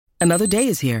Another day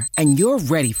is here, and you're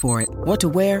ready for it. What to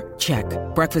wear? Check.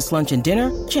 Breakfast, lunch, and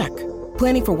dinner? Check.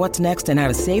 Planning for what's next and how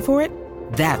to save for it?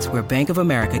 That's where Bank of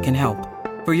America can help.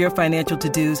 For your financial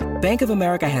to-dos, Bank of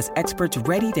America has experts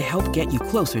ready to help get you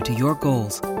closer to your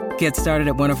goals. Get started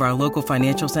at one of our local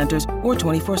financial centers or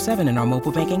 24/7 in our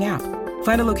mobile banking app.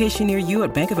 Find a location near you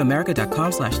at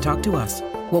bankofamerica.com/talktous.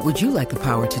 What would you like the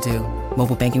power to do?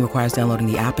 Mobile banking requires downloading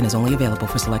the app and is only available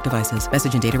for select devices.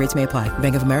 Message and data rates may apply.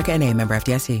 Bank of America N.A., member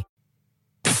FDIC.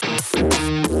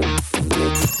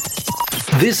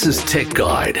 This is Tech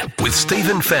Guide with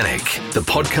Stephen Fennick, the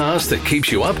podcast that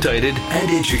keeps you updated and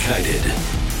educated.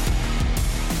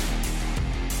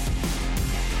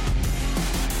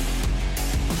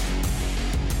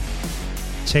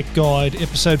 Tech Guide,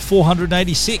 episode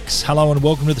 486. Hello and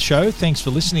welcome to the show. Thanks for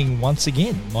listening once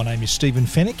again. My name is Stephen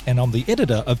Fennick and I'm the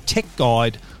editor of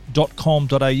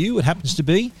techguide.com.au. It happens to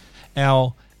be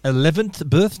our 11th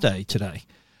birthday today.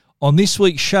 On this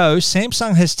week's show,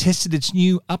 Samsung has tested its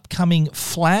new upcoming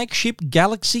flagship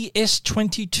Galaxy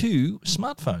S22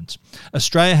 smartphones.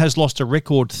 Australia has lost a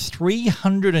record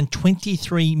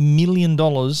 $323 million in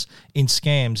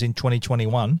scams in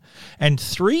 2021, and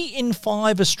 3 in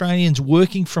 5 Australians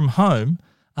working from home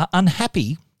are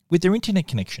unhappy with their internet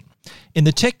connection. In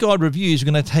the Tech Guide reviews,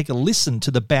 we're going to take a listen to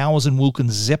the Bowers &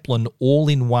 Wilkins Zeppelin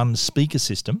all-in-one speaker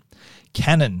system.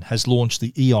 Canon has launched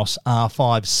the EOS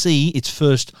R5C, its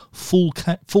first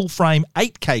full-frame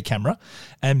 8K camera,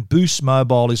 and Boost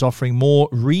Mobile is offering more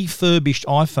refurbished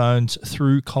iPhones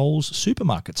through Coles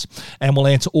supermarkets. And we'll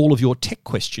answer all of your tech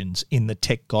questions in the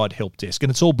Tech Guide Help Desk.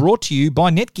 And it's all brought to you by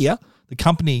Netgear, the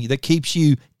company that keeps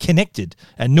you connected,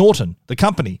 and Norton, the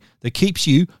company that keeps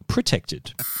you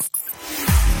protected.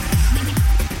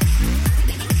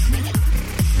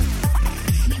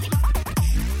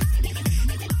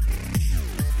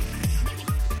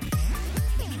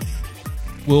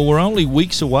 Well, we're only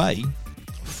weeks away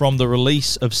from the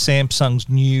release of Samsung's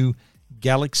new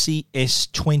Galaxy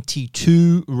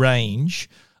S22 range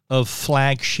of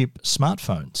flagship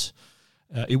smartphones.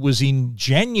 It was in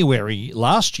January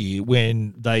last year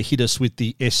when they hit us with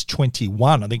the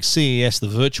S21. I think CES, the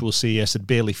virtual CES, had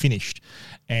barely finished,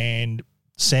 and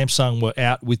Samsung were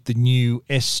out with the new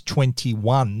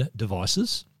S21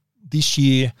 devices. This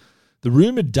year, the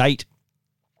rumoured date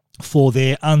for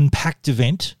their Unpacked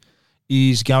event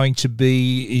is going to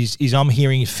be, I'm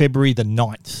hearing February the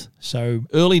 9th. So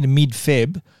early to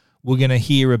mid-Feb, we're going to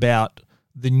hear about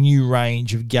the new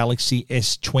range of Galaxy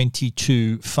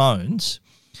S22 phones.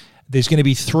 There's going to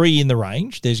be 3 in the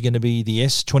range. There's going to be the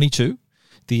S22,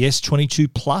 the S22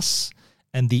 Plus,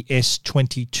 and the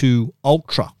S22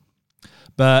 Ultra.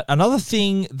 But another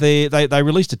thing, they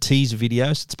released a teaser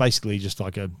video. So it's basically just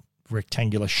like a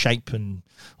rectangular shape and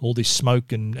all this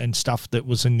smoke and stuff that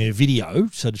was in their video,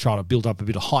 so to try to build up a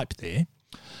bit of hype there.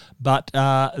 But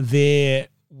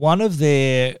one of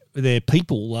their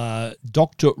people,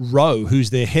 Dr. Rowe, who's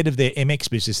their head of their MX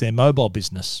business, their mobile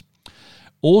business,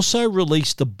 also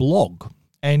released a blog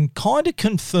and kind of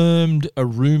confirmed a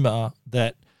rumor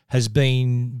that has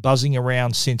been buzzing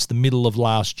around since the middle of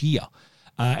last year.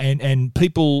 And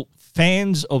people,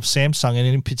 fans of Samsung, and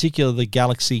in particular the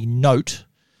Galaxy Note,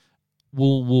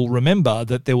 will remember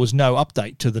that there was no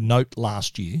update to the Note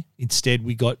last year. Instead,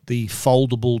 we got the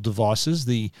foldable devices.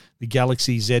 The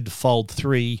Galaxy Z Fold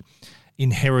 3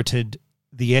 inherited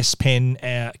the S Pen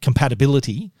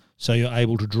compatibility, so you're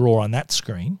able to draw on that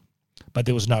screen, but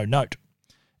there was no Note.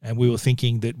 And we were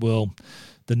thinking that, well,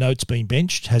 the Note's been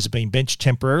benched. Has it been benched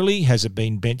temporarily? Has it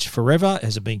been benched forever?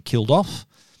 Has it been killed off?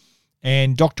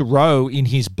 And Dr. Rowe, in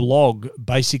his blog,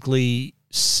 basically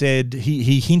said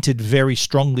he hinted very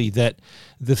strongly that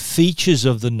the features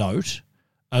of the Note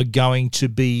are going to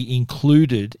be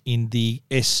included in the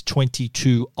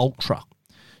S22 Ultra.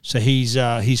 So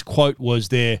his quote was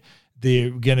they're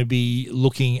going to be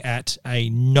looking at a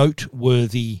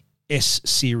noteworthy S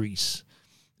series,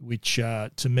 which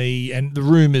to me, and the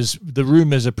rumors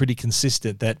are pretty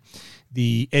consistent that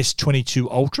the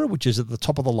S22 Ultra, which is at the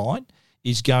top of the line,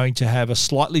 is going to have a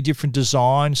slightly different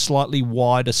design, slightly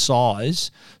wider size,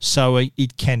 so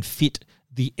it can fit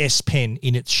the S Pen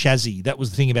in its chassis. That was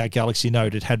the thing about Galaxy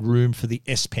Note. It had room for the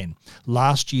S Pen.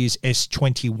 Last year's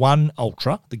S21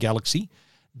 Ultra, the Galaxy,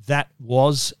 that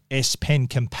was S Pen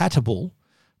compatible,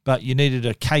 but you needed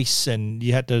a case and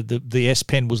you had to, the S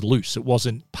Pen was loose. It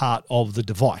wasn't part of the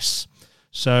device.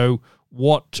 So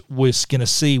what we're going to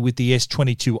see with the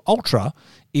S22 Ultra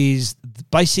is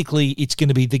basically it's going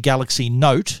to be the Galaxy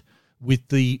Note with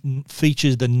the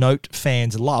features the Note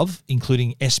fans love,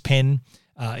 including S Pen,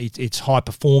 its high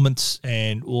performance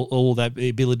and all that, the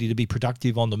ability to be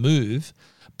productive on the move.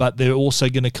 But they're also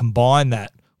going to combine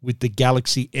that with the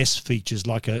Galaxy S features,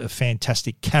 like a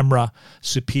fantastic camera,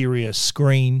 superior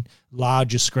screen,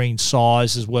 larger screen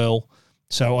size as well.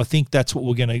 So I think that's what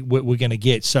we're gonna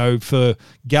get. So for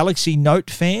Galaxy Note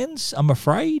fans, I'm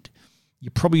afraid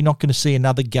you're probably not going to see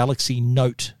another Galaxy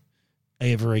Note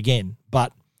ever again.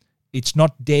 But it's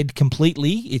not dead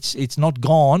completely. It's not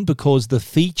gone, because the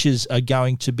features are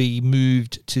going to be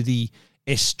moved to the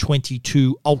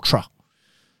S22 Ultra.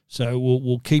 So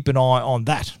we'll keep an eye on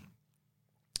that.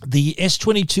 The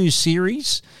S22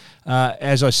 series,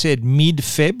 as I said,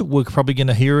 mid-Feb, we're probably going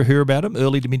to hear about them,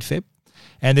 early to mid-Feb.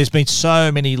 And there's been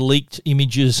so many leaked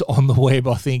images on the web.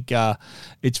 I think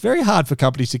it's very hard for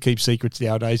companies to keep secrets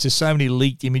nowadays. There's so many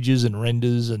leaked images and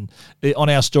renders. And on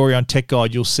our story on Tech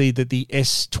Guide, you'll see that the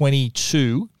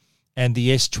S22 and the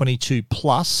S22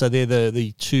 Plus, so they're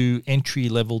the two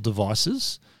entry-level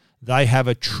devices, they have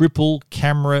a triple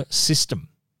camera system.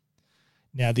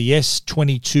 Now, the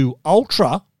S22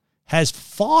 Ultra has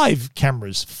 5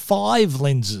 cameras, 5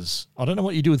 lenses. I don't know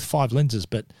what you do with 5 lenses,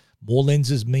 but more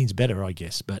lenses means better, I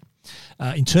guess. But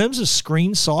in terms of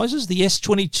screen sizes, the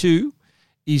S22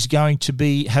 is going to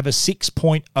have a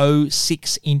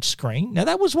 6.06-inch screen. Now,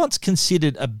 that was once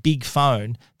considered a big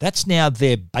phone. That's now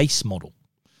their base model.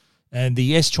 And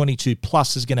the S22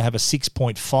 Plus is going to have a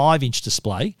 6.5-inch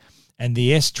display. And the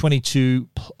S22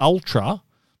 Ultra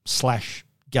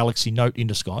 / Galaxy Note in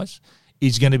disguise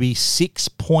is going to be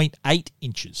 6.8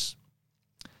 inches.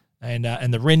 And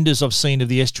the renders I've seen of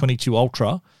the S22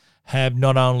 Ultra have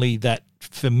not only that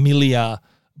familiar,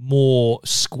 more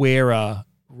squarer,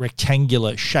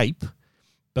 rectangular shape,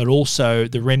 but also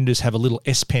the renders have a little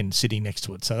S Pen sitting next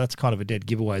to it. So that's kind of a dead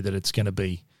giveaway that it's going to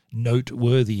be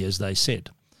noteworthy, as they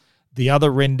said. The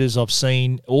other renders I've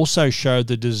seen also show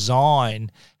the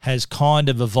design has kind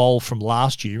of evolved from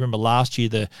last year. Remember last year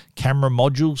the camera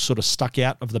module sort of stuck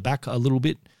out of the back a little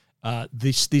bit.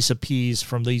 This appears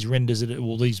from these renders,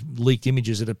 these leaked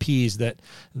images, it appears that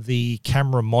the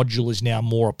camera module is now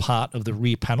more a part of the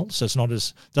rear panel, so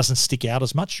it's doesn't stick out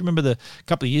as much. Remember a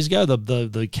couple of years ago,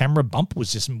 the camera bump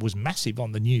was massive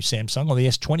on the new Samsung. On the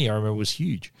S20, I remember it was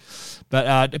huge.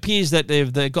 But it appears that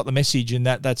they've got the message, and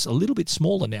that's a little bit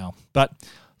smaller now. But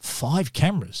 5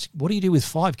 cameras. What do you do with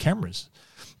 5 cameras?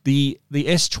 The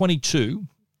S22.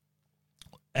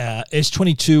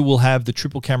 S22 will have the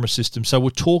triple camera system. So we're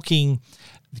talking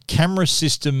camera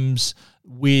systems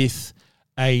with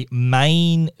a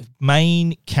main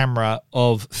camera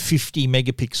of 50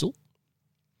 megapixel,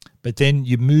 but then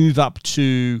you move up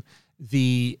to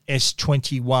the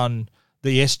S21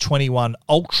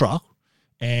 Ultra,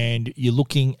 and you're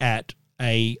looking at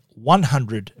a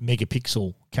 100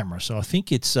 megapixel camera. So I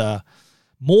think it's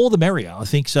more the merrier, I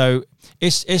think. So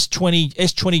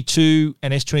S22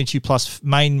 and S22 Plus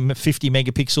main 50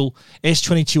 megapixel.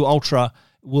 S22 Ultra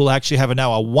will actually have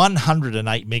now a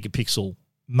 108 megapixel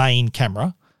main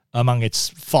camera among its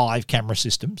 5 camera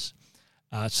systems.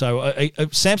 So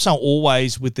Samsung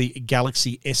always, with the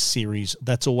Galaxy S series,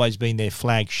 that's always been their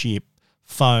flagship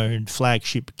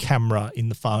camera in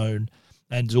the phone,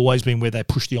 and it's always been where they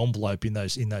push the envelope in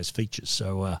those features.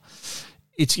 So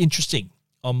it's interesting.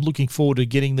 I'm looking forward to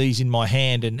getting these in my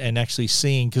hand and actually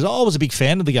seeing, because I was a big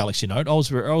fan of the Galaxy Note. I was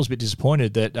a bit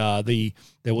disappointed that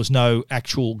there was no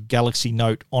actual Galaxy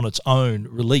Note on its own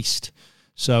released.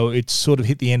 So it's sort of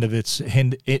hit the end of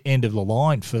the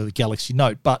line for the Galaxy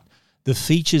Note. But the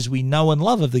features we know and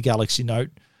love of the Galaxy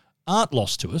Note aren't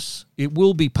lost to us. It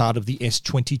will be part of the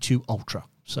S22 Ultra.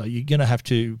 So you're going to have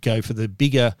to go for the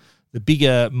bigger,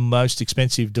 most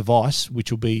expensive device, which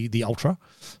will be the Ultra,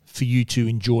 for you to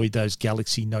enjoy those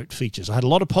Galaxy Note features. I had a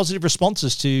lot of positive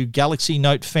responses to Galaxy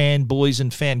Note fanboys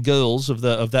and fangirls of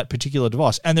that particular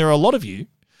device. And there are a lot of you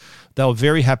they were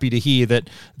very happy to hear that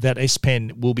S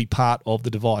Pen will be part of the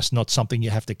device, not something you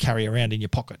have to carry around in your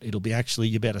pocket. It'll be actually,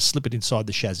 you better slip it inside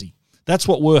the chassis. That's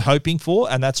what we're hoping for,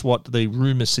 and that's what the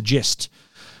rumours suggest.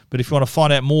 But if you want to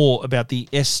find out more about the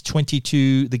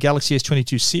S22, the Galaxy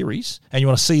S22 series, and you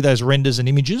want to see those renders and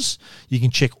images, you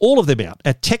can check all of them out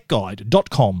at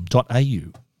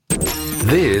techguide.com.au.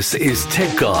 This is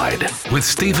Tech Guide with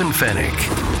Stephen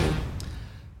Fennick.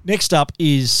 Next up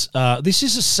is, this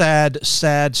is a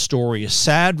sad story, a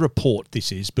sad report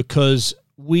this is, because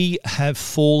we have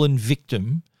fallen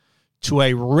victim to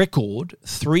a record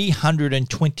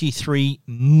 $323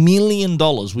 million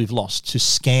we've lost to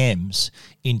scams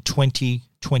in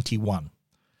 2021.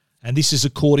 And this is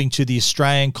according to the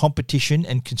Australian Competition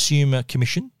and Consumer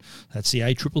Commission, that's the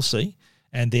ACCC,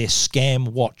 and their Scam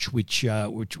Watch, which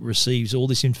receives all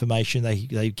this information.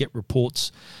 They get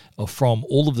reports from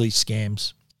all of these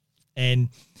scams. And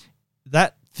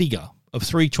that figure of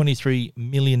 $323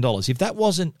 million, if that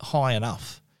wasn't high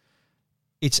enough,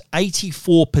 it's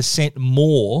 84%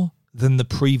 more than the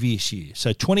previous year.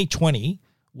 So 2020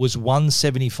 was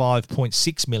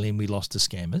 175.6 million we lost to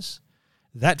scammers.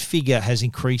 That figure has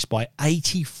increased by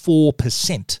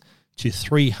 84% to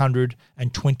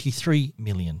 $323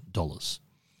 million.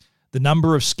 The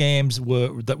number of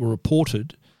scams that were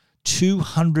reported,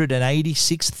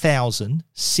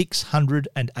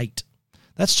 286,608.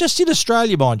 That's just in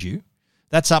Australia, mind you.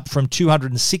 That's up from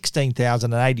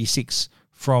 216,086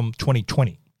 from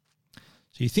 2020.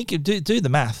 So you think, do the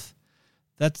math.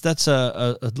 That's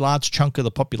a large chunk of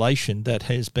the population that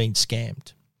has been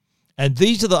scammed. And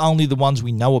these are only the ones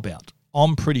we know about.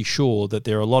 I'm pretty sure that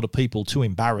there are a lot of people too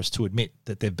embarrassed to admit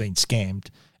that they've been scammed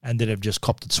and that have just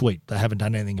copped it sweet. They haven't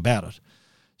done anything about it.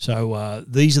 So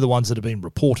these are the ones that have been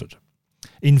reported.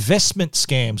 Investment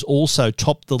scams also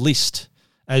top the list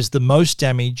as the most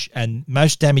damaging and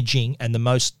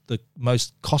the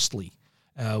most costly.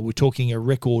 We're talking a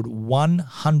record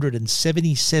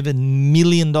 $177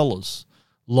 million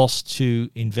lost to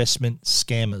investment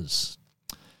scammers.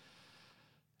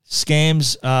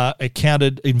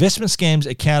 Investment scams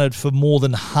accounted for more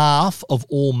than half of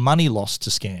all money lost to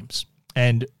scams.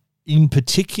 And in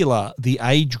particular, the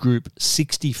age group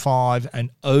 65 and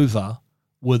over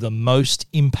were the most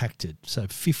impacted. So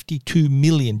 52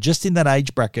 million just in that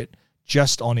age bracket,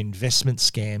 just on investment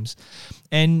scams.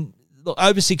 And look,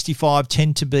 over 65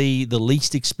 tend to be the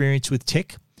least experienced with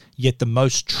tech, yet the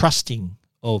most trusting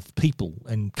of people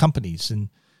and companies. And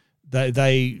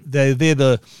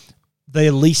they're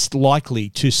least likely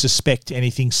to suspect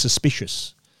anything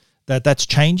suspicious. That's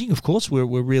changing, of course.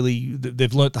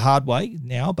 They've learnt the hard way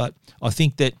now, but I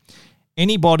think that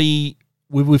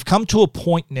we've come to a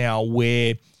point now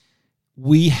where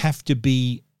we have to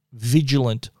be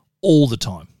vigilant all the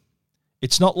time.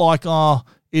 It's not like,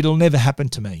 it'll never happen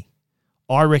to me.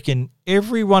 I reckon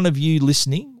every one of you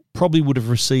listening probably would have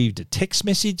received a text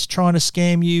message trying to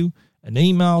scam you, an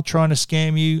email trying to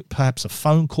scam you, perhaps a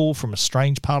phone call from a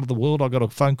strange part of the world. I got a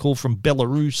phone call from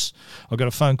Belarus. I got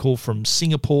a phone call from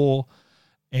Singapore.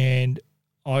 And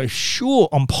I'm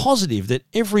positive that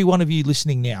every one of you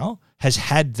listening now has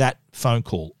had that phone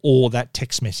call or that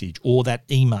text message or that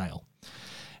email.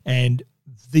 And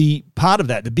the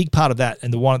big part of that,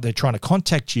 and the one that they're trying to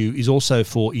contact you is also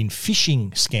in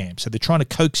phishing scams. So they're trying to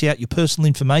coax out your personal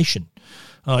information.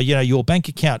 Your bank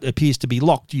account appears to be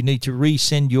locked. You need to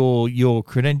resend your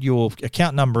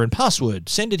account number and password.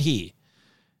 Send it here.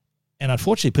 And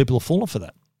unfortunately, people have fallen for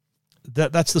that.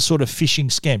 That's the sort of phishing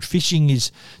scam. Phishing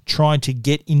is trying to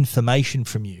get information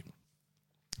from you.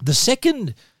 The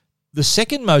second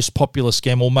most popular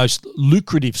scam, or most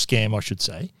lucrative scam, I should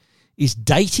say, is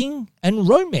dating and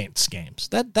romance scams.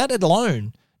 That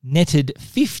alone netted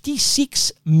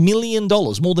 $56 million,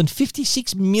 more than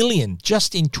 $56 million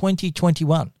just in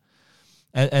 2021.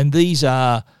 And these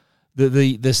are the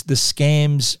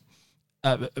scams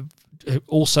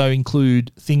also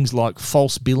include things like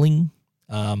false billing,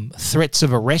 threats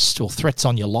of arrest or threats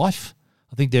on your life.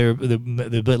 I think there've been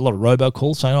a lot of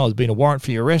robocalls saying, there's been a warrant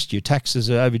for your arrest, your taxes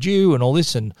are overdue and all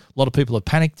this, and a lot of people have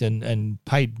panicked and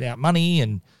paid out money.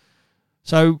 And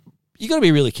so you got to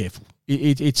be really careful.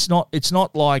 It's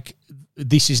not like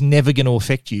this is never going to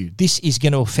affect you. This is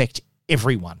going to affect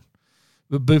everyone.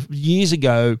 But years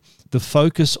ago, the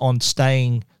focus on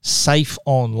staying safe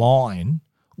online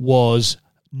was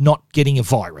not getting a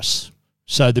virus.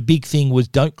 So the big thing was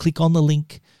don't click on the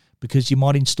link because you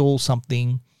might install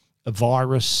something, a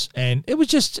virus, and it was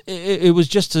just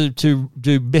to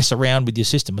mess around with your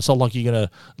system. It's not like you're going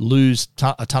to lose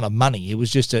a ton of money. It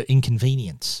was just an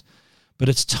inconvenience. But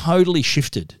it's totally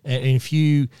shifted. And if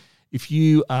you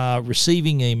are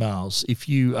receiving emails, if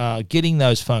you are getting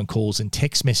those phone calls and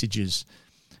text messages,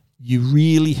 you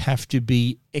really have to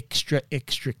be extra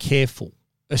careful.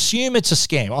 Assume it's a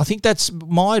scam. I think that's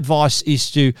my advice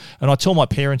is to, and I tell my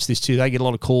parents this too, they get a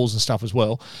lot of calls and stuff as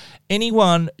well.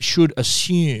 Anyone should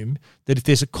assume that if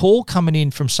there's a call coming in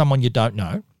from someone you don't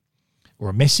know, or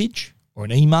a message, or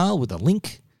an email with a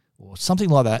link, or something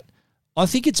like that, I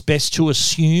think it's best to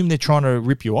assume they're trying to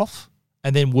rip you off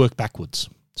and then work backwards.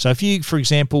 So if you, for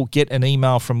example, get an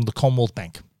email from the Commonwealth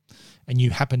Bank and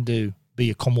you happen to be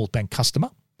a Commonwealth Bank customer,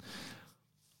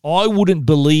 I wouldn't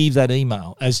believe that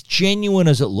email. As genuine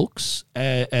as it looks,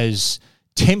 as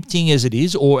tempting as it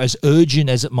is, or as urgent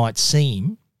as it might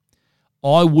seem,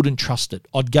 I wouldn't trust it.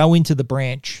 I'd go into the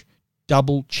branch,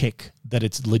 double check that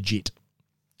it's legit.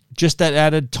 Just that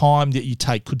added time that you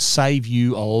take could save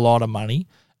you a lot of money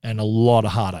and a lot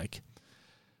of heartache.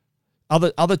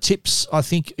 Other tips, I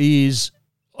think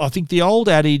the old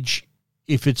adage,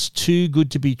 if it's too good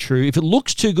to be true, if it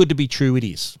looks too good to be true, it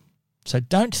is. So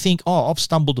don't think, I've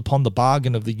stumbled upon the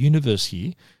bargain of the universe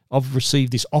here. I've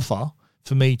received this offer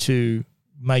for me to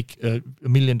make $1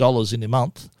 million in a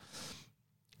month.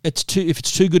 If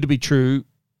it's too good to be true,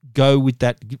 go with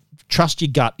that. Trust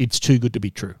your gut. It's too good to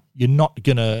be true.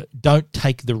 Don't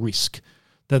take the risk.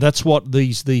 That's what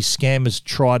these scammers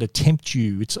try to tempt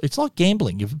you. It's like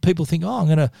gambling. If people think,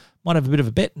 might have a bit of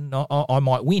a bet and I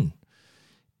might win.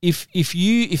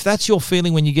 If that's your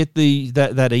feeling when you get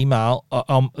that email,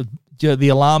 the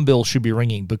alarm bell should be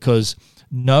ringing, because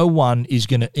no one is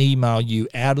going to email you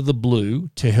out of the blue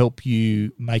to help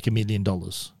you make $1 million.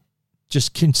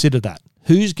 Just consider that.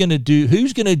 Who's going to do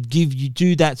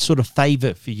that sort of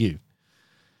favor for you?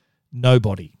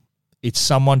 Nobody. It's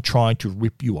someone trying to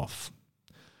rip you off.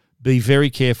 Be very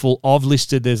careful.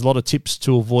 There's a lot of tips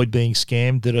to avoid being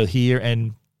scammed that are here,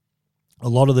 and a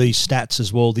lot of these stats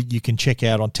as well that you can check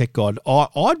out on Tech Guide.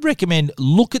 I'd recommend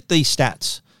look at these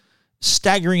stats.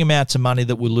 Staggering amounts of money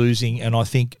that we're losing, and I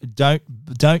think don't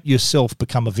yourself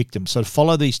become a victim. So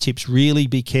follow these tips. Really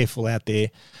be careful out there.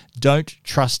 Don't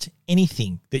trust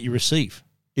anything that you receive.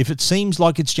 If it seems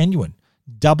like it's genuine,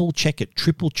 double check it,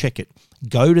 triple check it.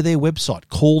 Go to their website,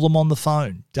 call them on the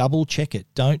phone, double check it.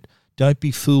 Don't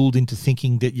be fooled into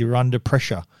thinking that you're under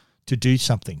pressure to do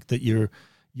something, that you're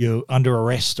under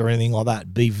arrest or anything like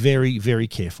that. Be very, very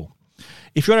careful.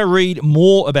 If you want to read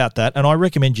more about that, and I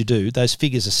recommend you do, those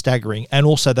figures are staggering, and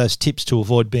also those tips to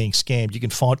avoid being scammed, you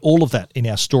can find all of that in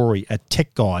our story at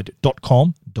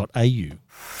techguide.com.au.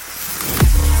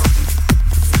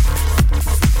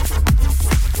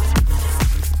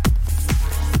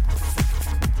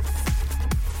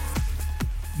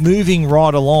 Moving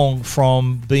right along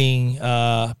from being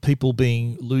people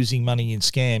losing money in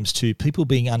scams to people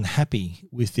being unhappy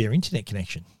with their internet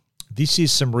connection. This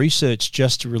is some research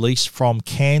just released from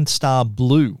CanStar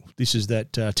Blue. This is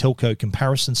that telco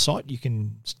comparison site. You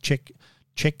can check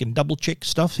and double check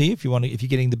stuff here if you're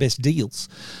getting the best deals.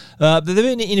 They've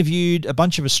interviewed a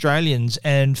bunch of Australians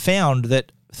and found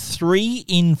that 3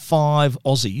 in 5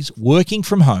 Aussies working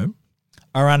from home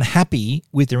are unhappy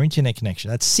with their internet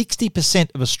connection. That's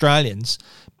 60% of Australians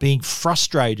being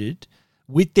frustrated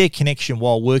with their connection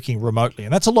while working remotely.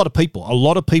 And that's a lot of people. A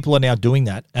lot of people are now doing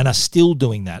that and are still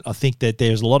doing that. I think that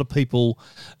there's a lot of people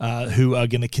who are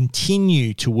going to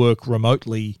continue to work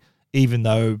remotely even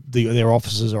though their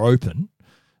offices are open.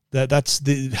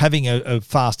 Having a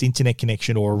fast internet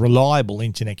connection or a reliable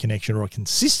internet connection or a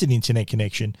consistent internet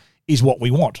connection is what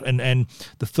we want. And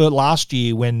last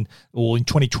year in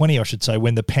 2020, I should say,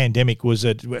 when the pandemic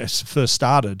first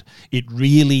started, it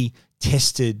really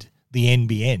tested the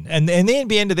NBN. And the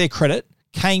NBN, to their credit,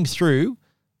 came through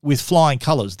with flying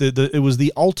colours. It was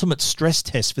the ultimate stress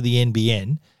test for the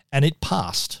NBN, and it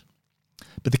passed.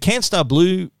 But the CanStar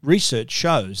Blue research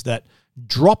shows that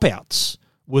dropouts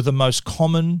were the most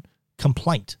common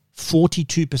complaint.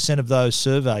 42% of those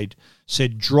surveyed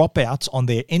said dropouts on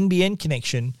their NBN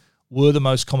connection were the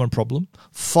most common problem,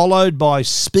 followed by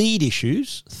speed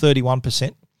issues,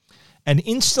 31%, and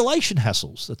installation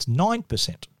hassles, that's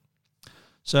 9%.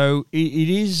 So it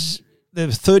is,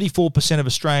 34% of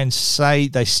Australians say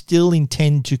they still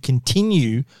intend to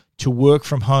continue to work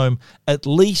from home at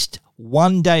least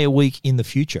one day a week in the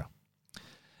future.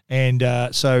 And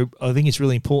so I think it's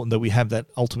really important that we have that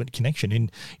ultimate connection.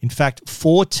 In fact,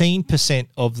 14%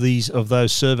 of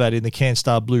those surveyed in the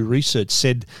CanStar Blue research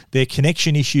said their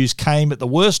connection issues came at the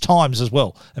worst times as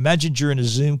well. Imagine during a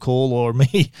Zoom call or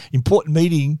important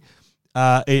meeting,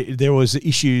 there was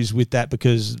issues with that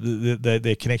because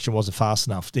their connection wasn't fast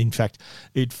enough. In fact,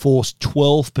 it forced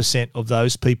 12% of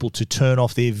those people to turn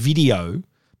off their video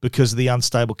because of the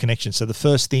unstable connection. So the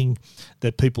first thing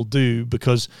that people do,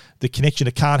 because the connection,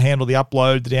 it can't handle the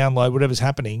upload, the download, whatever's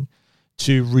happening,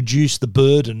 to reduce the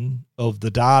burden of the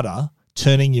data,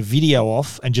 turning your video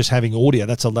off and just having audio,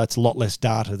 that's a lot less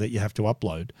data that you have to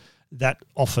upload. That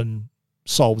often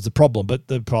solves the problem. But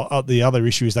the other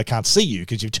issue is they can't see you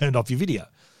because you've turned off your video.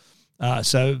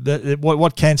 So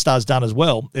what CanStar's done as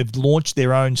well, they've launched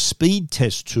their own speed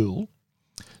test tool.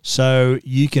 So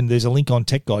there's a link on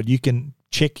Tech Guide, you can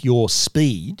check your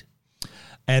speed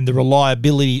and the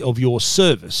reliability of your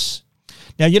service.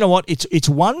 Now, you know what? It's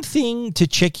one thing to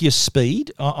check your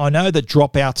speed. I know that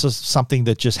dropouts are something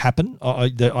that just happen. I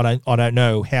don't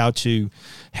know how to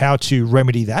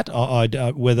remedy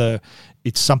that. Whether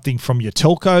it's something from your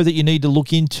telco that you need to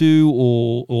look into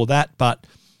or that. But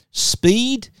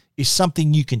speed is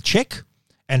something you can check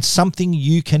and something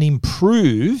you can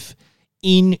improve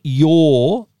in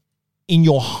your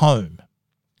home.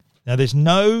 Now, there's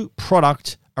no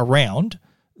product around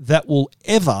that will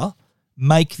ever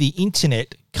make the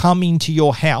internet come into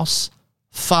your house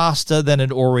faster than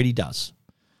it already does.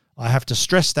 I have to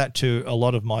stress that to a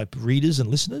lot of my readers and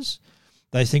listeners.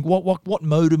 They think, what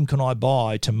modem can I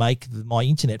buy to make my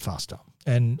internet faster?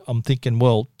 And I'm thinking,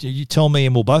 well, you tell me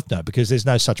and we'll both know, because there's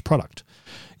no such product.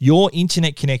 Your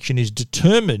internet connection is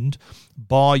determined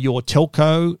by your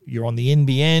telco. You're on the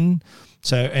NBN.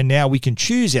 And now we can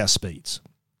choose our speeds.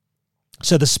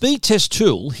 So the speed test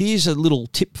tool, here's a little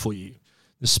tip for you.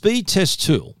 The speed test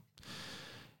tool,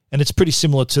 and it's pretty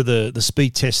similar to the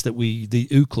speed test the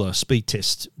Ookla speed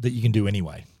test that you can do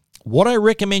anyway. What I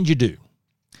recommend you do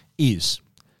is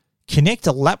connect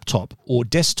a laptop or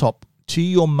desktop to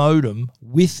your modem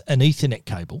with an Ethernet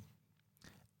cable,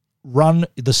 run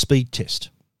the speed test.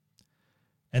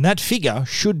 And that figure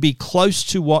should be close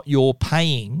to what you're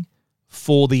paying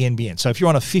for the NBN. So if you're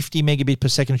on a 50 megabit per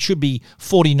second, it should be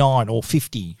 49 or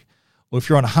 50. Or if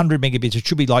you're on 100 megabits, it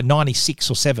should be like 96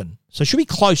 or 7. So it should be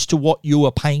close to what you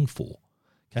are paying for.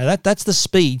 Okay, that's the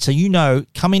speed. So you know,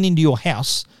 coming into your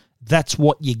house, that's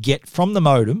what you get from the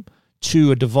modem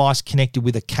to a device connected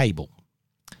with a cable.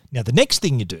 Now, the next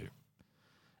thing you do,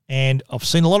 and I've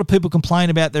seen a lot of people complain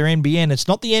about their NBN. It's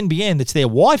not the NBN, it's their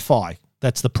Wi-Fi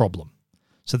that's the problem.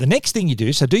 So the next thing you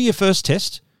do, so do your first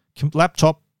test,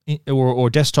 laptop or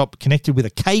desktop connected with a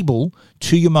cable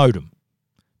to your modem.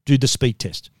 Do the speed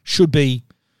test. Should be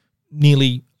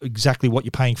nearly exactly what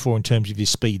you're paying for in terms of your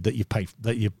speed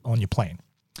that you're on your plan.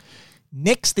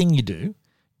 Next thing you do,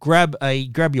 grab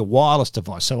your wireless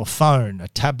device, so a phone, a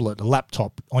tablet, a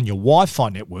laptop on your Wi-Fi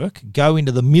network, go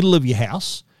into the middle of your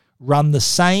house, run the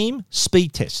same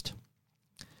speed test.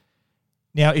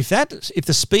 Now, if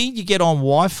the speed you get on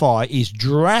Wi-Fi is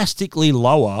drastically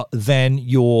lower than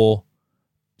your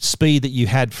speed that you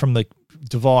had from the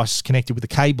device connected with the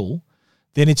cable,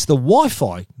 then it's the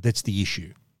Wi-Fi that's the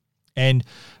issue. And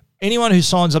anyone who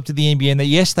signs up to the NBN,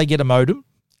 yes, they get a modem,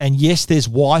 and yes, there's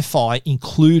Wi-Fi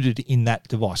included in that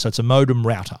device. So it's a modem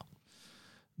router.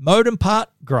 Modem part,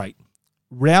 great.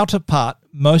 Router part,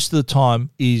 most of the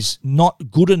time, is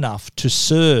not good enough to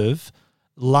serve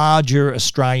larger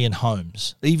Australian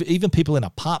homes. Even people in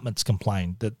apartments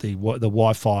complain that the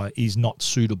Wi-Fi is not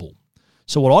suitable.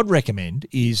 So what I'd recommend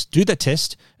is do that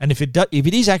test, and if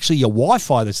it is actually your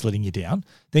Wi-Fi that's letting you down,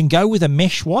 then go with a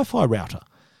mesh Wi-Fi router.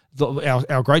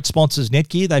 Our great sponsors,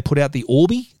 Netgear, they put out the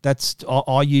Orbi.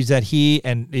 I use that here,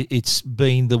 and it's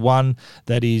been the one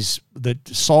that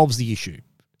solves the issue.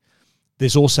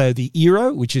 There's also the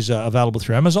Eero, which is available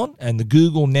through Amazon, and the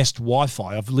Google Nest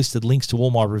Wi-Fi. I've listed links to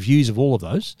all my reviews of all of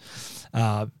those.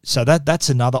 So that's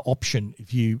another option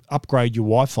if you upgrade your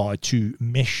Wi-Fi to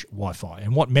mesh Wi-Fi.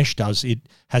 And what mesh does, it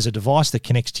has a device that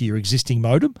connects to your existing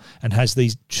modem and has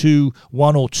these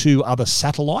one or two other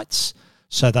satellites.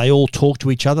 So they all talk to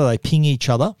each other, they ping each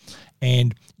other,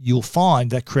 and you'll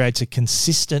find that creates a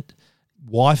consistent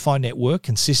Wi-Fi network,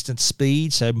 consistent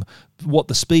speed. So what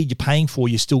the speed you're paying for,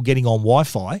 you're still getting on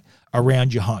Wi-Fi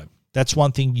around your home. That's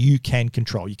one thing you can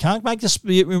control. You can't make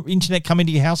the internet come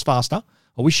into your house faster.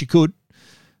 I wish you could,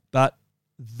 but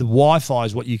the Wi-Fi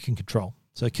is what you can control.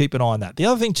 So keep an eye on that. The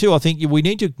other thing too, I think we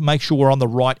need to make sure we're on the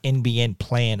right NBN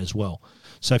plan as well.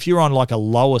 So if you're on like a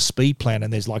lower speed plan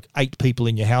and there's like 8 people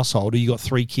in your household, or you got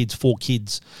 3 kids, 4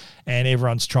 kids, and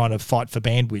everyone's trying to fight for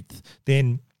bandwidth,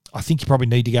 then I think you probably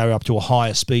need to go up to a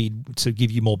higher speed to give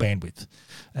you more bandwidth.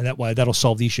 And that way that'll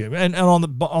solve the issue. And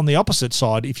on the opposite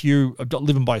side, if you're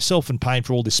living by yourself and paying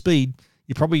for all this speed,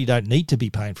 you probably don't need to be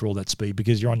paying for all that speed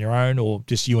because you're on your own or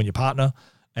just you and your partner,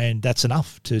 and that's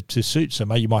enough to suit. So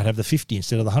maybe you might have the 50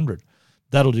 instead of the 100.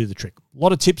 That'll do the trick. A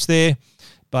lot of tips there,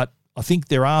 but I think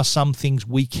there are some things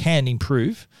we can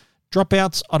improve.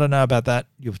 Dropouts, I don't know about that.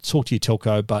 You'll talk to your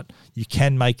telco, but you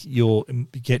can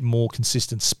get more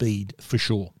consistent speed for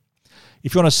sure.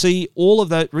 If you want to see all of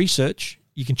that research,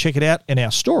 you can check it out in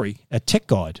our story at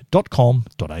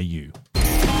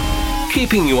techguide.com.au.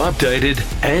 Keeping you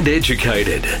updated and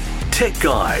educated. Tech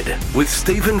Guide with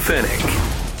Stephen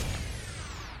Fennick.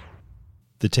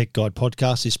 The Tech Guide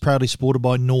podcast is proudly supported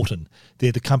by Norton.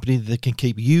 They're the company that can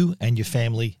keep you and your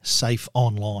family safe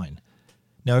online.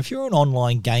 Now, if you're an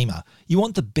online gamer, you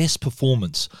want the best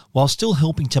performance while still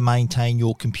helping to maintain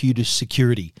your computer's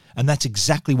security, and that's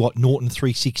exactly what Norton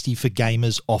 360 for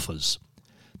Gamers offers.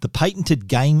 The patented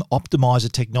Game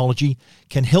Optimizer technology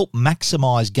can help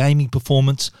maximize gaming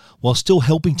performance while still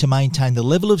helping to maintain the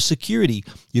level of security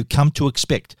you've come to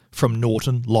expect from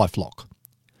Norton LifeLock.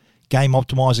 Game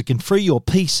Optimizer can free your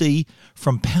PC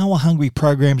from power-hungry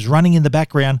programs running in the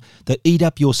background that eat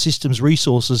up your system's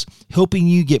resources, helping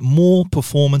you get more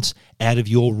performance out of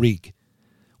your rig.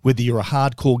 Whether you're a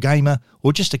hardcore gamer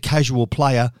or just a casual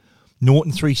player,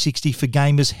 Norton 360 for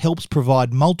Gamers helps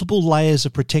provide multiple layers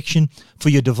of protection for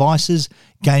your devices,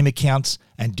 game accounts,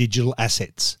 and digital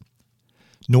assets.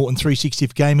 Norton 360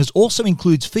 for Gamers also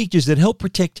includes features that help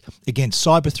protect against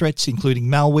cyber threats, including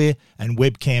malware and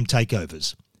webcam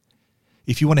takeovers.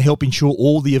 If you want to help ensure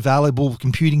all the available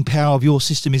computing power of your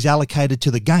system is allocated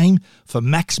to the game for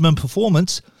maximum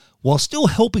performance, while still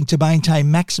helping to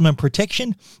maintain maximum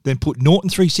protection, then put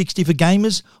Norton 360 for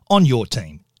Gamers on your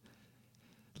team.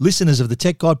 Listeners of the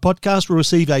Tech Guide podcast will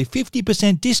receive a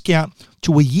 50% discount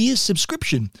to a year's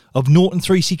subscription of Norton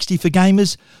 360 for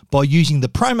Gamers by using the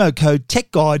promo code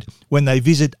TechGuide when they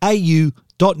visit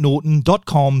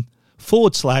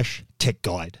au.norton.com/Tech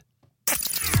Guide.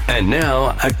 And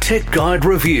now, a Tech Guide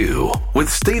review with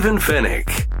Stephen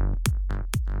Fennick.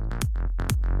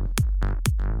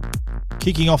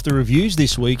 Kicking off the reviews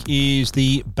this week is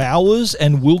the Bowers &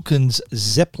 Wilkins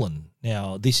Zeppelin.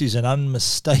 Now, this is an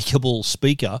unmistakable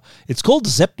speaker. It's called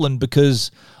Zeppelin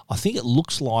because I think it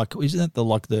looks like, isn't that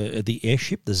the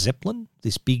airship, the Zeppelin?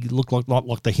 This big, look like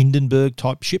the Hindenburg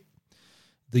type ship.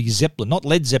 The Zeppelin, not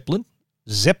Led Zeppelin,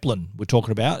 Zeppelin we're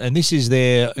talking about. And this has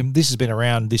been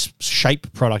around, this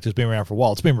shape product has been around for a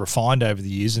while. It's been refined over the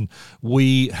years, and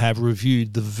we have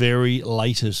reviewed the very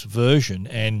latest version.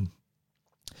 And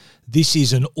this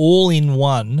is an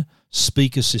all-in-one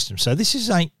speaker system. So this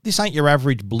ain't your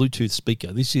average Bluetooth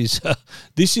speaker. This is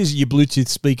your Bluetooth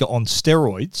speaker on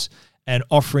steroids and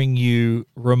offering you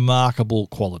remarkable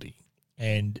quality.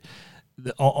 And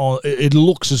it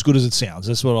looks as good as it sounds.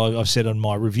 That's what I've said on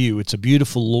my review. It's a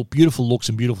beautiful look, beautiful looks,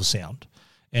 and beautiful sound.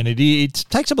 And it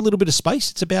takes up a little bit of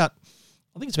space. I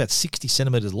think it's about 60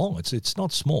 centimeters long. It's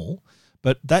not small,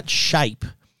 but that shape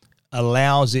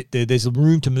allows it. There's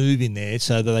room to move in there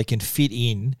so that they can fit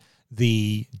in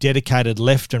the dedicated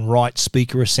left and right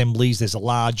speaker assemblies. There's a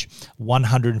large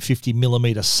 150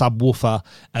 millimeter subwoofer,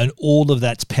 and all of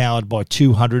that's powered by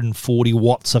 240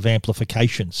 watts of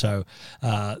amplification. So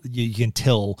you can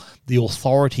tell the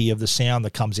authority of the sound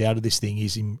that comes out of this thing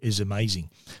is amazing.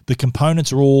 The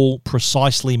components are all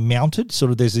precisely mounted.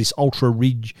 Sort of there's this ultra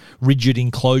rigid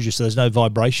enclosure, so there's no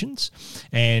vibrations.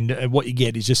 And what you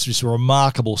get is just this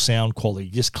remarkable sound quality,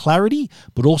 just clarity,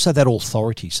 but also that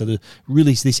authority. So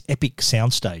really this epic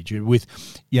soundstage with,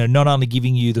 not only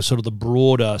giving you the sort of the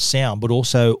broader sound, but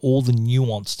also all the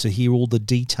nuance to hear all the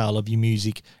detail of your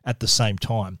music at the same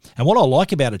time. And what I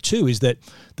like about it too is that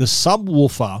the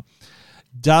subwoofer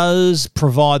does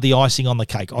provide the icing on the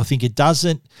cake. I think it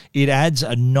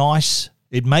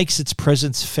makes its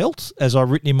presence felt, as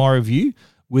I've written in my review,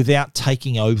 without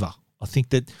taking over. I think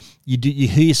that you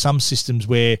hear some systems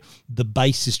where the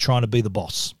bass is trying to be the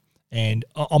boss. And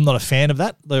I'm not a fan of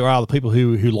that. There are other people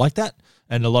who like that,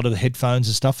 and a lot of the headphones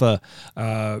and stuff are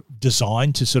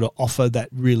designed to sort of offer that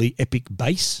really epic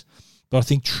bass. But I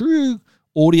think true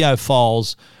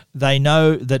audiophiles, they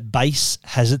know that bass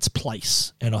has its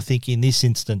place, and I think in this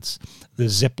instance, the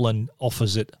Zeppelin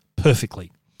offers it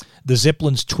perfectly. The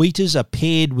Zeppelin's tweeters are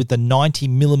paired with the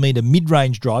 90mm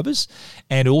mid-range drivers,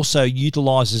 and also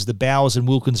utilises the Bowers &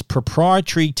 Wilkins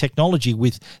proprietary technology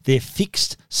with their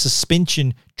fixed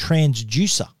suspension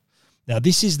transducer. Now,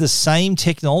 this is the same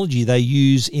technology they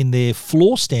use in their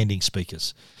floor-standing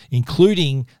speakers,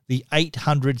 including the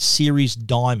 800 series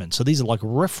Diamond. So these are like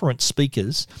reference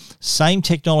speakers. Same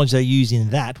technology they use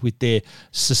in that with their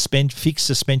fixed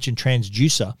suspension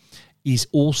transducer is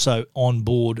also on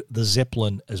board the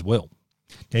Zeppelin as well.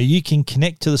 Now, you can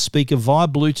connect to the speaker via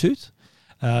Bluetooth.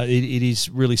 It is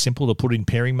really simple to put in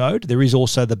pairing mode. There is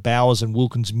also the Bowers &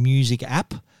 Wilkins Music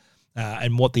app.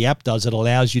 And what the app does, it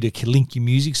allows you to link your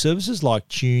music services like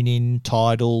TuneIn,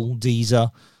 Tidal, Deezer,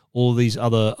 all these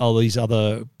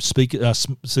other speaker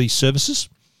these services.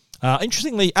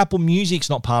 Interestingly, Apple Music's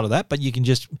not part of that, but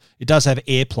it does have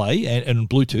AirPlay and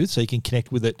Bluetooth, so you can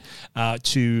connect with it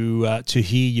to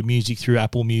hear your music through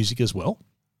Apple Music as well.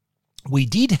 We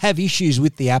did have issues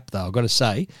with the app, though, I've got to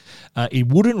say. It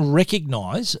wouldn't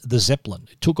recognise the Zeppelin.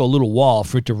 It took a little while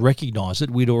for it to recognise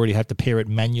it. We'd already had to pair it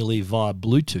manually via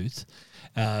Bluetooth.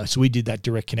 So we did that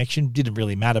direct connection. Didn't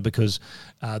really matter because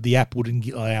the app wouldn't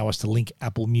allow us to link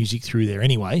Apple Music through there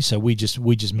anyway. So we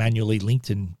just manually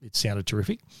linked, and it sounded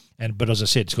terrific. But as I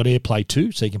said, it's got AirPlay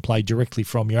too, so you can play directly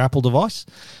from your Apple device.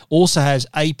 Also has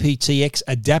aptX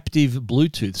adaptive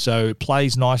Bluetooth, so it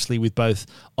plays nicely with both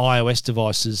iOS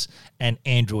devices and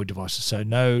Android devices. So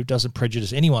doesn't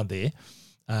prejudice anyone there.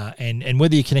 And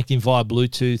whether you're connecting via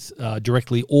Bluetooth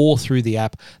directly or through the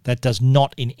app, that does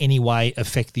not in any way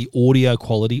affect the audio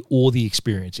quality or the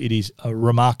experience. It is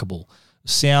remarkable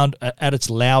sound at its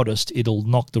loudest, it'll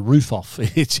knock the roof off.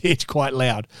 It's quite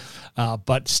loud,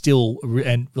 but still,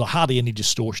 and hardly any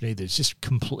distortion either. It's just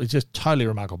it's just totally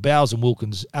remarkable. Bowers and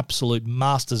Wilkins, absolute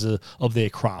masters of their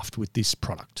craft with this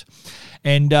product.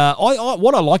 And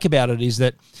what I like about it is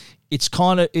that it's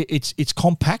it's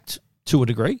compact to a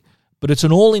degree, but it's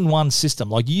an all-in-one system.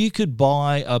 Like, you could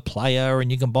buy a player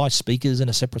and you can buy speakers and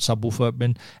a separate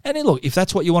subwoofer. And look, if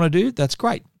that's what you want to do, that's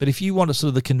great. But if you want sort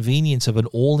of the convenience of an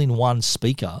all-in-one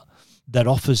speaker that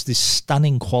offers this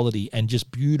stunning quality and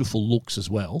just beautiful looks as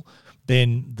well,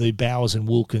 then the Bowers &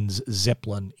 Wilkins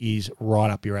Zeppelin is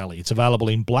right up your alley. It's available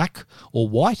in black or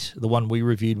white. The one we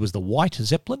reviewed was the white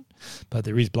Zeppelin, but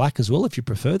there is black as well if you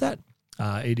prefer that.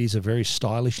 It is a very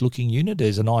stylish looking unit.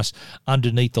 There's a nice,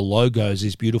 underneath the logos,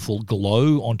 is beautiful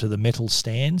glow onto the metal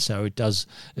stand, so it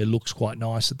looks quite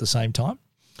nice at the same time.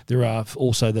 There are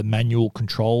also the manual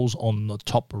controls on the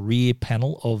top rear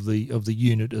panel of the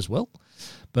unit as well.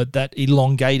 But that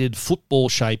elongated football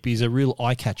shape is a real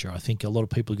eye catcher. I think a lot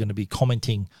of people are going to be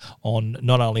commenting on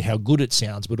not only how good it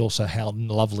sounds, but also how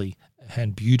lovely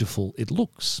and beautiful it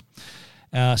looks.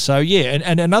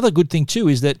 And another good thing too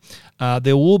is that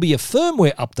there will be a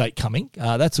firmware update coming.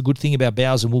 That's a good thing about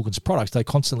Bowers & Wilkins products. They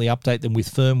constantly update them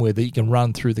with firmware that you can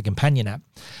run through the companion app.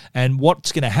 And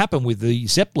what's going to happen with the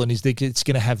Zeppelin is that it's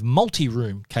going to have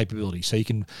multi-room capability. So you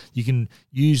can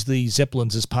use the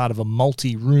Zeppelins as part of a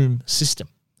multi-room system.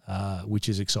 Which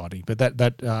is exciting. But that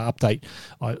update,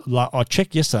 I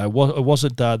checked yesterday, it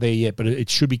wasn't there yet, but it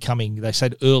should be coming. They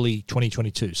said early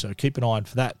 2022, so keep an eye on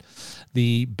for that.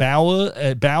 The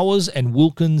Bowers &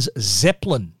 Wilkins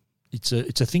Zeppelin, it's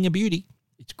a thing of beauty.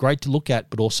 It's great to look at,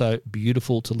 but also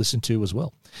beautiful to listen to as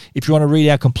well. If you want to read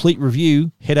our complete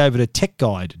review, head over to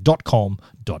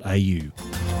techguide.com.au.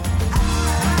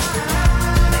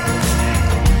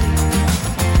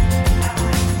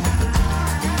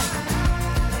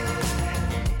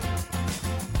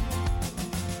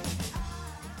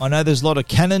 I know there's a lot of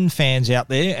Canon fans out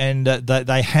there, and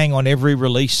they hang on every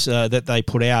release that they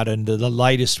put out, and the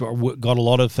latest got a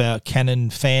lot of Canon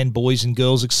fanboys and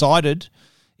girls excited.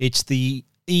 It's the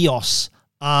EOS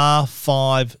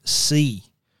R5C.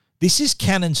 This is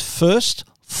Canon's first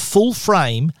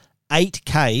full-frame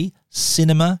 8K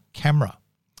cinema camera.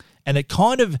 And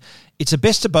it's a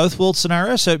best of both worlds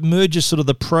scenario, so it merges sort of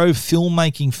the pro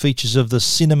filmmaking features of the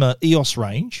cinema EOS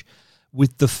range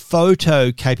with the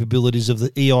photo capabilities of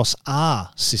the EOS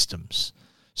R systems.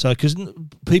 So, because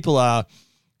people are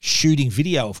shooting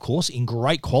video, of course, in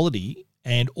great quality,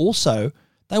 and also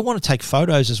they want to take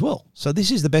photos as well. So this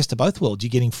is the best of both worlds. You're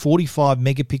getting 45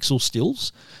 megapixel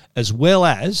stills as well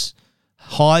as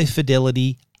high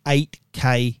fidelity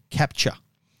 8K capture.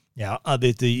 Now,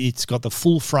 it's got the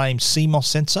full frame CMOS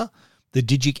sensor, the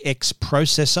Digic X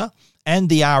processor, and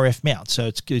the RF mount. So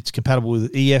it's compatible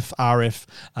with EF, RF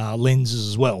lenses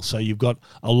as well. So you've got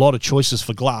a lot of choices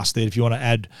for glass there if you want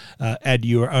to add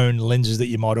your own lenses that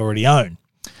you might already own.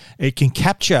 It can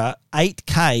capture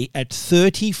 8K at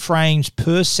 30 frames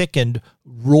per second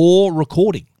raw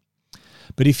recording.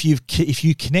 But if you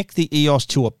connect the EOS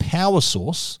to a power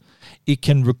source, it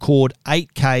can record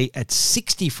 8K at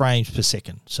 60 frames per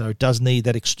second. So it does need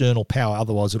that external power,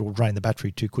 otherwise it'll drain the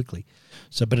battery too quickly.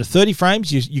 So, but at 30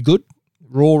 frames, you're good,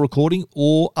 raw recording,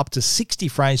 or up to 60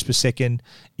 frames per second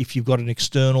if you've got an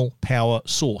external power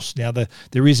source. Now,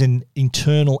 there is an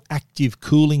internal active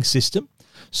cooling system,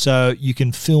 so you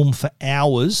can film for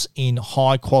hours in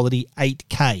high-quality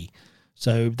 8K.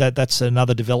 So that's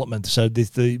another development. So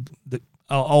the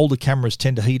older cameras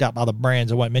tend to heat up. Other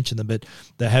brands, I won't mention them, but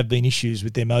there have been issues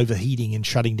with them overheating and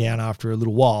shutting down after a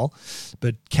little while.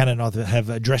 But Canon have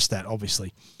addressed that,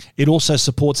 obviously. It also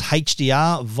supports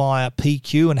HDR via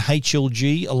PQ and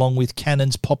HLG, along with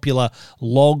Canon's popular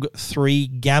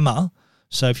Log3 Gamma.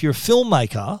 So if you're a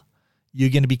filmmaker, you're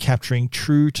going to be capturing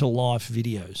true-to-life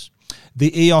videos.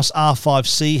 The EOS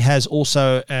R5C has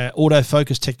also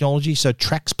autofocus technology, so it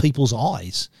tracks people's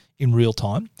eyes in real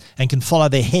time and can follow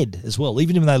their head as well.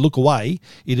 Even when they look away,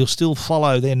 it'll still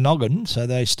follow their noggin so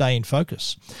they stay in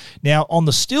focus. Now, on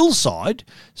the still side,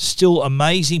 still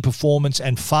amazing performance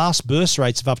and fast burst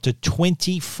rates of up to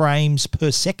 20 frames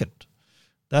per second.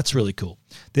 That's really cool.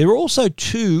 There are also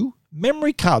 2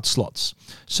 memory card slots.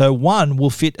 So one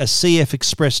will fit a CF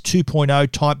Express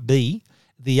 2.0 Type B.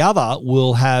 The other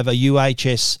will have a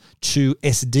UHS 2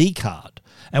 SD card.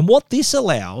 And what this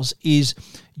allows is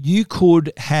you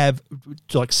could have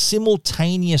like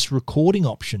simultaneous recording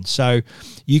options. So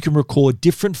you can record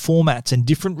different formats and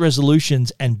different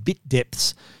resolutions and bit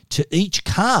depths to each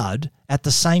card at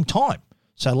the same time.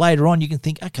 So later on, you can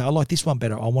think, okay, I like this one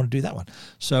better. I want to do that one.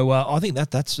 So I think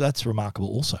that's remarkable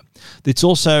also. It's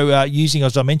also using,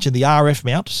 as I mentioned, the RF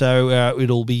mount. So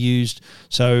it'll be used.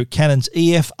 So Canon's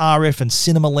EF, RF, and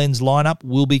cinema lens lineup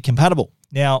will be compatible.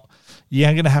 Now,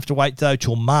 you're going to have to wait, though,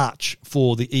 till March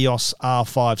for the EOS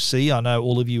R5C. I know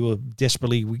all of you are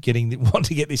desperately want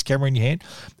to get this camera in your hand.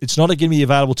 It's not going to be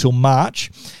available till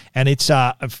March. And it's,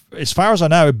 as far as I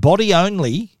know, body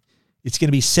only, it's going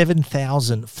to be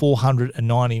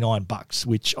 $7,499,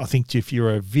 which I think if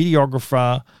you're a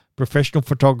videographer, professional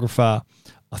photographer,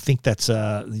 I think that's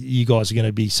you guys are going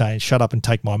to be saying, shut up and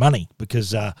take my money,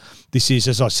 because this is,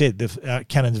 as I said, the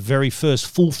Canon's very first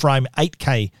full-frame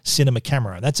 8K cinema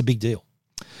camera, and that's a big deal.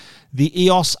 The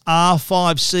EOS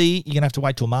R5C, you're going to have to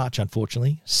wait till March,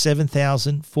 unfortunately,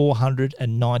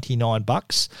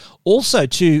 $7,499. Also,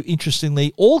 too,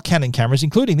 interestingly, all Canon cameras,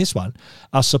 including this one,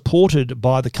 are supported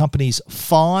by the company's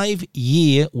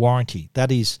 5-year warranty.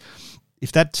 That is,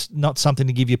 if that's not something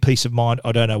to give you peace of mind,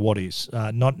 I don't know what is.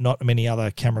 Not many other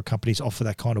camera companies offer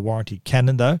that kind of warranty.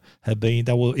 Canon, though, have been.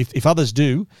 They will. If others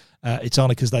do, it's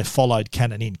only because they followed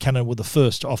Canon in. Canon were the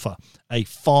first to offer a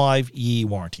 5-year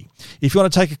warranty. If you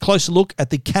want to take a closer look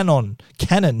at the Canon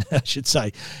Canon EOS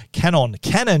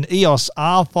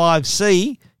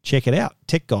R5C, check it out.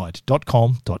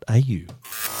 techguide.com.au.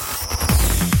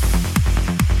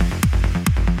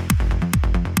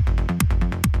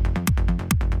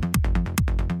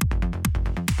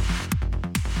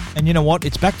 And you know what?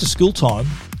 It's back to school time,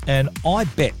 and I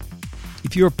bet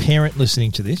if you're a parent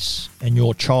listening to this and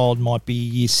your child might be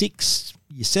year 6,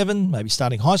 year 7, maybe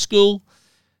starting high school,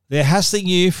 they're hassling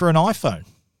you for an iPhone.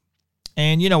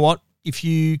 And you know what? If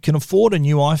you can afford a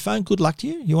new iPhone, good luck to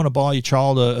you. You want to buy your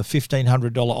child a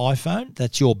 $1,500 iPhone,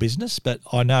 that's your business. But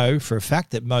I know for a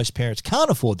fact that most parents can't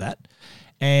afford that.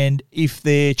 And if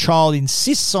their child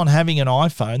insists on having an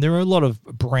iPhone, there are a lot of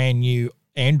brand new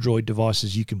Android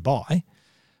devices you can buy.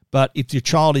 But if your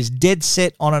child is dead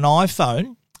set on an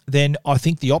iPhone, then I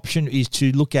think the option is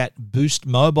to look at Boost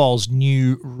Mobile's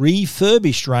new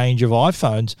refurbished range of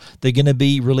iPhones. They're going to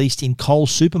be released in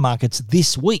Coles supermarkets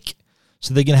this week.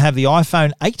 So they're going to have the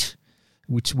iPhone 8,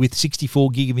 which with 64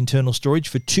 gig of internal storage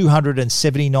for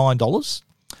 $279,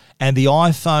 and the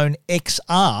iPhone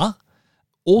XR,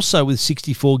 also with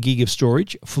 64 gig of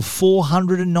storage for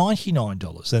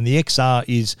 $499. And the XR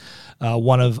is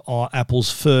one of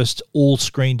Apple's first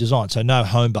all-screen design, so no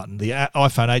home button. The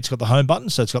iPhone 8's got the home button,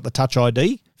 so it's got the Touch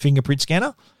ID fingerprint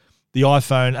scanner. The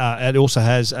iPhone, it also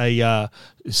has a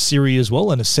Siri as well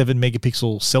and a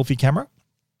 7-megapixel selfie camera.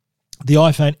 The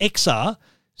iPhone XR,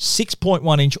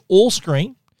 6.1-inch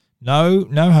all-screen, no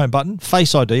home button,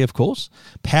 Face ID, of course,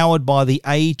 powered by the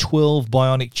A12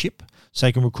 Bionic chip, so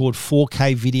you can record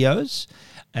 4K videos.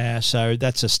 So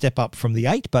that's a step up from the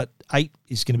 8, but 8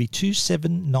 is going to be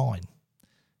 $279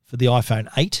 for the iPhone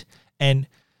 8. And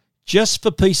just for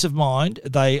peace of mind,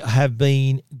 they've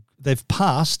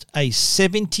passed a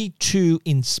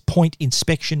 72-point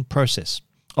inspection process.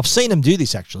 I've seen them do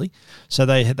this, actually. So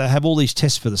they have all these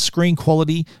tests for the screen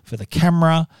quality, for the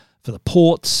camera, for the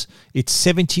ports. It's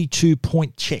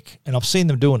 72-point check, and I've seen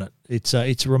them doing it.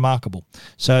 It's remarkable.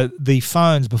 So the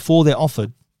phones, before they're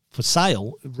offered for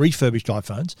sale, refurbished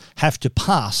iPhones, have to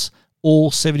pass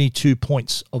all 72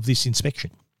 points of this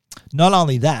inspection. Not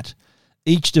only that,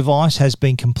 each device has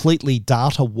been completely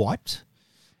data wiped,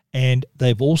 and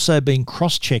they've also been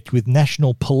cross-checked with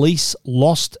National Police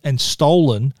lost and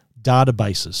stolen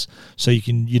databases. So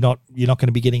you're not going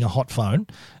to be getting a hot phone.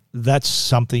 That's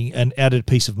something, an added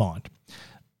peace of mind.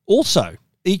 Also,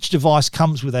 each device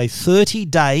comes with a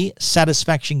 30-day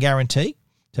satisfaction guarantee.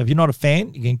 So if you're not a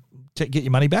fan, you can get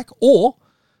your money back.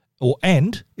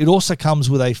 And it also comes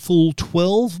with a full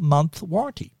 12-month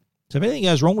warranty. So if anything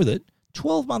goes wrong with it,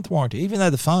 12-month warranty, even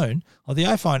though the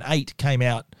iPhone 8 came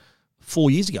out 4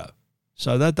 years ago.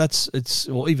 So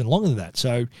or even longer than that.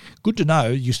 So good to know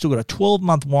you've still got a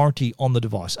 12-month warranty on the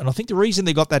device. And I think the reason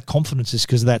they got that confidence is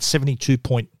because of that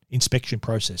 72-point inspection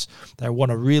process. They want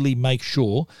to really make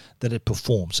sure that it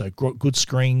performs. So good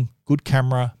screen, good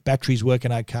camera, battery's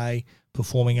working okay,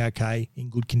 performing okay, in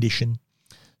good condition.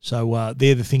 So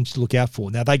they're the things to look out for.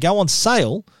 Now, they go on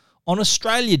sale on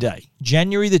Australia Day,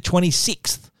 January the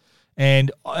 26th.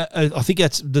 And I think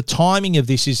that's the timing of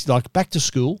this is like back to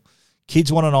school.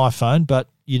 Kids want an iPhone, but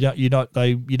you're not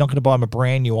going to buy them a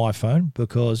brand new iPhone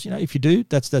because, if you do,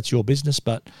 that's your business.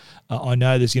 But I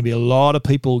know there's going to be a lot of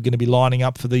people going to be lining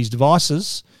up for these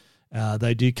devices.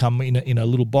 They do come in a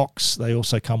little box. They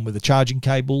also come with a charging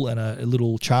cable and a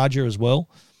little charger as well.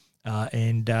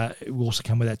 And it will also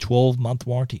come with that 12-month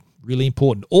warranty. Really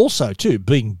important. Also, too,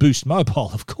 being Boost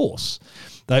Mobile, of course,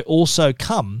 they also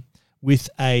come with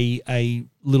a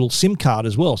little SIM card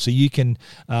as well. So you can,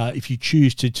 if you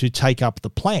choose to take up the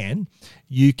plan,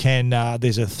 you can.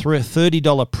 There's a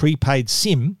 $30 prepaid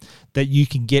SIM that you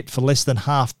can get for less than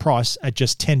half price at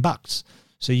just $10.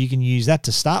 So you can use that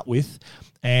to start with,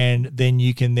 and then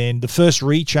you can the first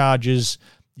recharges.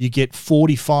 You get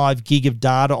 45 gig of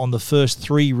data on the first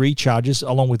 3 recharges,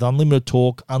 along with unlimited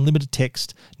talk, unlimited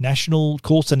text, national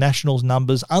calls to nationals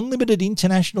numbers, unlimited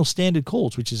international standard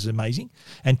calls, which is amazing,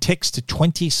 and text to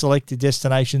 20 selected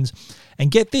destinations. And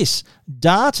get this,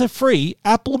 data-free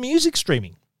Apple Music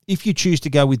streaming if you choose to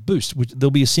go with Boost.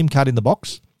 There'll be a SIM card in the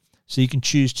box, so you can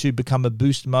choose to become a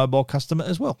Boost mobile customer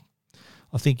as well.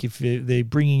 I think if they're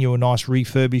bringing you a nice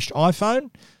refurbished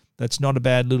iPhone, that's not a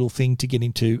bad little thing to get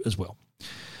into as well.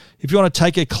 If you want to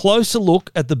take a closer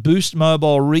look at the Boost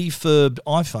Mobile refurbed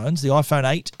iPhones, the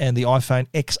iPhone 8 and the iPhone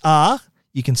XR,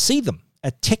 you can see them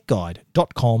at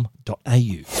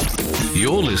techguide.com.au.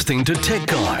 You're listening to Tech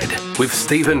Guide with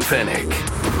Stephen Fennick.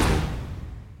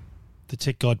 The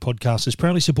Tech Guide podcast is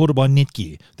proudly supported by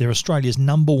Netgear. They're Australia's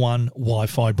 #1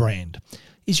 Wi-Fi brand.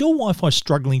 Is your Wi-Fi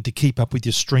struggling to keep up with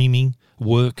your streaming,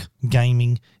 work,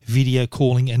 gaming, video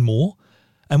calling and more?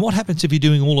 And what happens if you're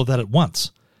doing all of that at once?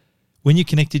 When you're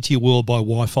connected to your world by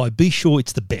Wi-Fi, be sure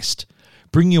it's the best.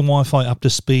 Bring your Wi-Fi up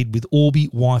to speed with Orbi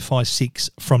Wi-Fi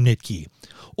 6 from Netgear.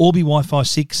 Orbi Wi-Fi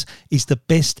 6 is the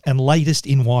best and latest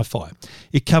in Wi-Fi.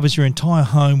 It covers your entire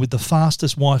home with the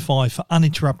fastest Wi-Fi for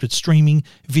uninterrupted streaming,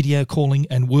 video calling,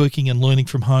 and working and learning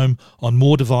from home on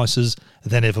more devices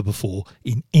than ever before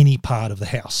in any part of the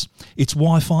house. It's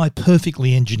Wi-Fi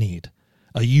perfectly engineered.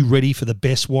 Are you ready for the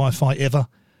best Wi-Fi ever?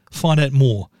 Find out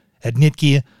more at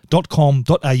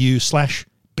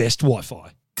netgear.com.au/best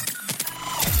Wi-Fi.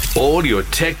 All your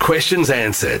tech questions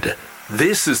answered.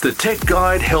 This is the Tech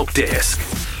Guide Help Desk.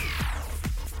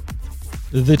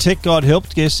 The Tech Guide Help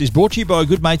Desk is brought to you by our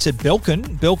good mates at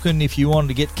Belkin. Belkin, if you want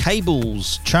to get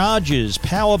cables, chargers,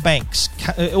 power banks,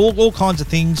 all kinds of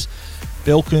things,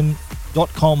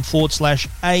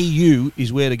 belkin.com/au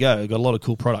is where to go. Got a lot of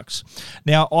cool products.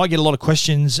 Now, I get a lot of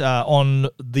questions on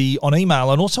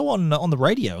email and also on the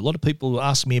radio. A lot of people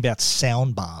ask me about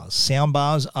sound bars. Sound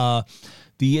bars are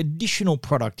the additional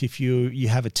product if you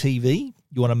have a TV.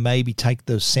 You want to maybe take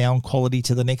the sound quality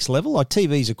to the next level. Like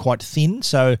TVs are quite thin,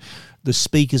 so the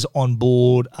speakers on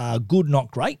board are good,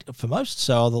 not great for most.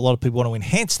 So a lot of people want to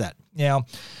enhance that. Now,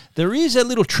 there is a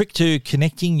little trick to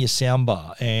connecting your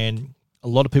soundbar, and a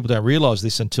lot of people don't realise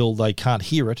this until they can't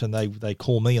hear it and they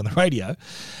call me on the radio.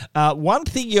 One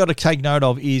thing you got to take note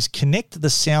of is connect the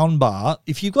soundbar.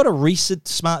 If you've got a recent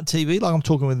smart TV, like I'm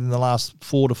talking within the last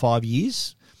 4 to 5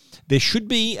 years, there should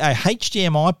be a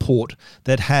HDMI port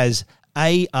that has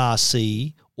ARC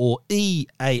or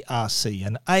EARC,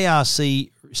 and ARC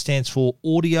stands for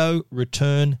Audio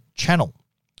Return Channel.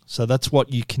 So that's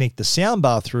what you connect the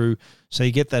soundbar through, so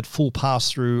you get that full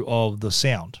pass-through of the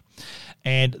sound.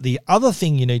 And the other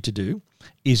thing you need to do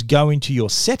is go into your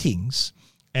settings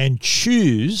and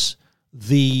choose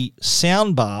the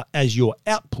soundbar as your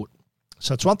output.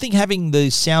 So it's one thing having the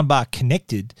soundbar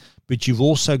connected, but you've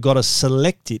also got to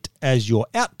select it as your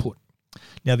output.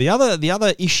 Now, the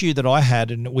other issue that I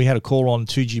had, and we had a call on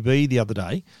 2GB the other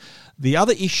day, the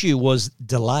other issue was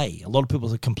delay. A lot of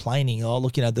people are complaining,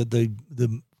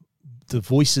 the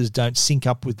voices don't sync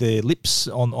up with their lips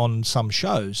on some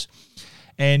shows.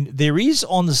 And there is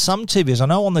on some TVs, I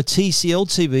know on the TCL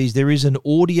TVs, there is an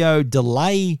audio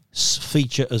delay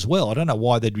feature as well. I don't know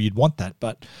why you'd want that,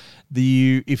 but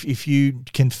if you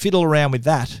can fiddle around with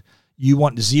that, you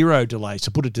want 0 delay, so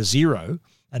put it to 0.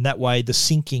 And that way the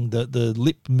syncing, the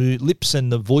lips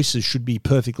and the voices should be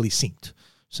perfectly synced.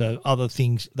 So other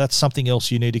things, that's something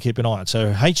else you need to keep an eye on.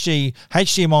 So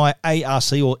HDMI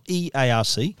ARC or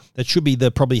EARC, that should be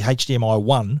probably HDMI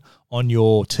 1 on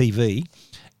your TV.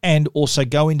 And also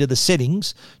go into the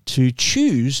settings to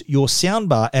choose your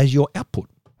soundbar as your output.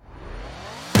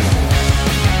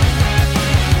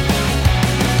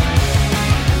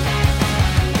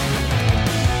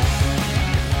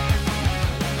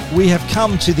 We have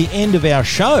come to the end of our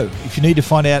show. If you need to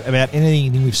find out about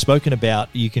anything we've spoken about,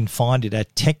 you can find it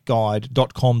at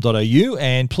techguide.com.au.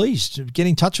 And please get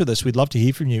in touch with us. We'd love to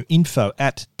hear from you.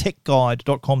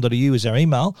 info@techguide.com.au is our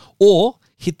email. Or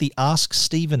hit the Ask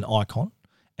Stephen icon,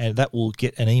 and that will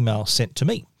get an email sent to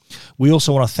me. We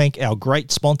also want to thank our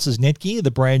great sponsors, Netgear,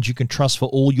 the brand you can trust for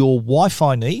all your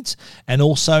Wi-Fi needs, and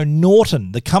also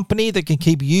Norton, the company that can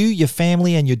keep you, your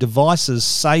family, and your devices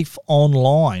safe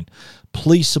online.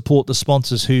 Please support the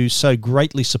sponsors who so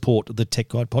greatly support the Tech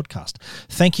Guide podcast.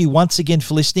 Thank you once again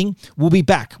for listening. We'll be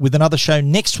back with another show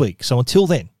next week. So until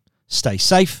then, stay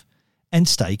safe and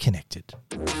stay connected.